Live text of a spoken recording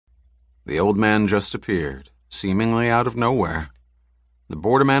The old man just appeared, seemingly out of nowhere. The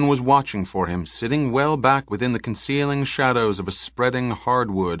borderman was watching for him, sitting well back within the concealing shadows of a spreading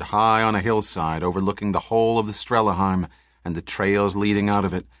hardwood high on a hillside overlooking the whole of the Strelaheim and the trails leading out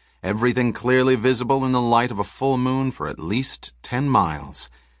of it, everything clearly visible in the light of a full moon for at least 10 miles,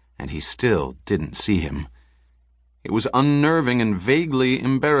 and he still didn't see him. It was unnerving and vaguely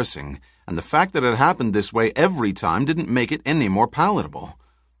embarrassing, and the fact that it happened this way every time didn't make it any more palatable.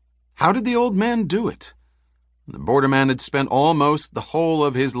 How did the old man do it? The borderman had spent almost the whole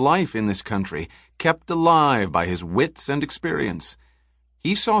of his life in this country, kept alive by his wits and experience.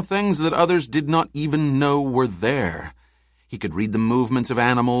 He saw things that others did not even know were there. He could read the movements of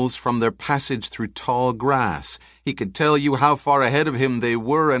animals from their passage through tall grass. He could tell you how far ahead of him they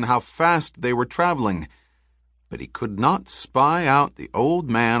were and how fast they were traveling. But he could not spy out the old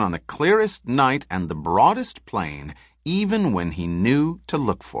man on the clearest night and the broadest plain, even when he knew to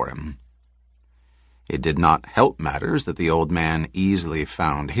look for him. It did not help matters that the old man easily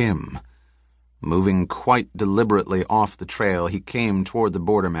found him. Moving quite deliberately off the trail, he came toward the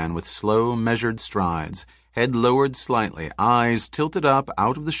borderman with slow, measured strides, head lowered slightly, eyes tilted up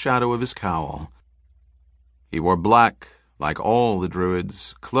out of the shadow of his cowl. He wore black, like all the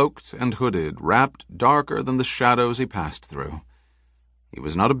Druids, cloaked and hooded, wrapped darker than the shadows he passed through. He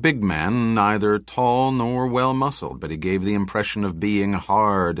was not a big man, neither tall nor well-muscled, but he gave the impression of being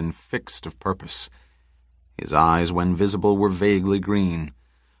hard and fixed of purpose. His eyes, when visible, were vaguely green,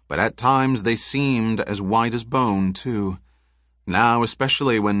 but at times they seemed as white as bone, too. Now,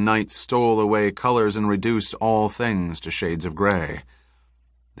 especially when night stole away colors and reduced all things to shades of gray.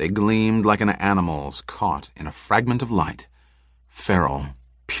 They gleamed like an animal's caught in a fragment of light, feral,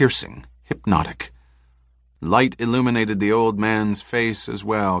 piercing, hypnotic. Light illuminated the old man's face as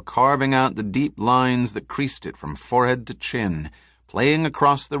well, carving out the deep lines that creased it from forehead to chin, playing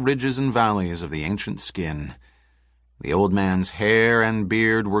across the ridges and valleys of the ancient skin. The old man's hair and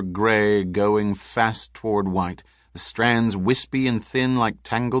beard were gray, going fast toward white, the strands wispy and thin like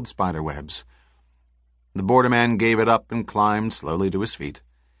tangled spiderwebs. The borderman gave it up and climbed slowly to his feet.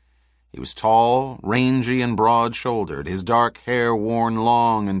 He was tall, rangy, and broad-shouldered, his dark hair worn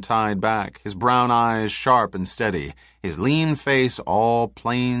long and tied back, his brown eyes sharp and steady, his lean face all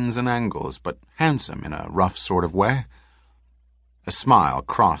planes and angles, but handsome in a rough sort of way. A smile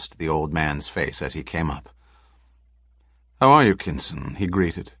crossed the old man's face as he came up. "How are you, Kinson?" he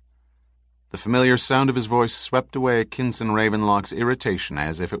greeted. The familiar sound of his voice swept away Kinson Ravenlock's irritation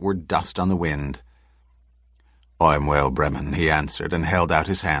as if it were dust on the wind. "I'm well, Bremen," he answered, and held out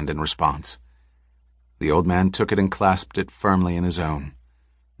his hand in response. The old man took it and clasped it firmly in his own.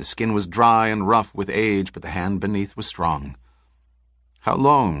 The skin was dry and rough with age, but the hand beneath was strong. "How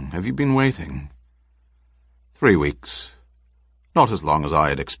long have you been waiting?" 3 weeks. Not as long as I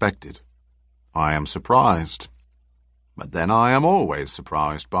had expected. I am surprised. But then I am always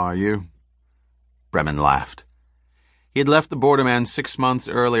surprised by you." Bremen laughed. He had left the borderman 6 months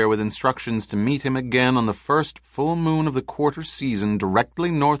earlier with instructions to meet him again on the first full moon of the quarter season directly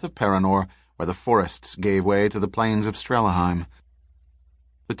north of Paranor, where the forests gave way to the plains of Strelaheim.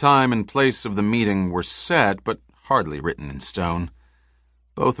 The time and place of the meeting were set, but hardly written in stone.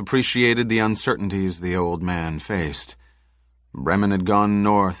 Both appreciated the uncertainties the old man faced. Bremen had gone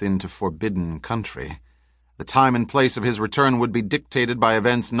north into forbidden country. The time and place of his return would be dictated by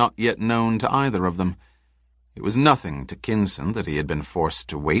events not yet known to either of them. It was nothing to Kinson that he had been forced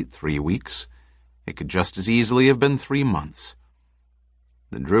to wait 3 weeks. It could just as easily have been 3 months.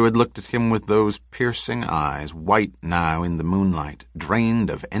 The Druid looked at him with those piercing eyes, white now in the moonlight, drained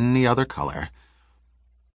of any other color.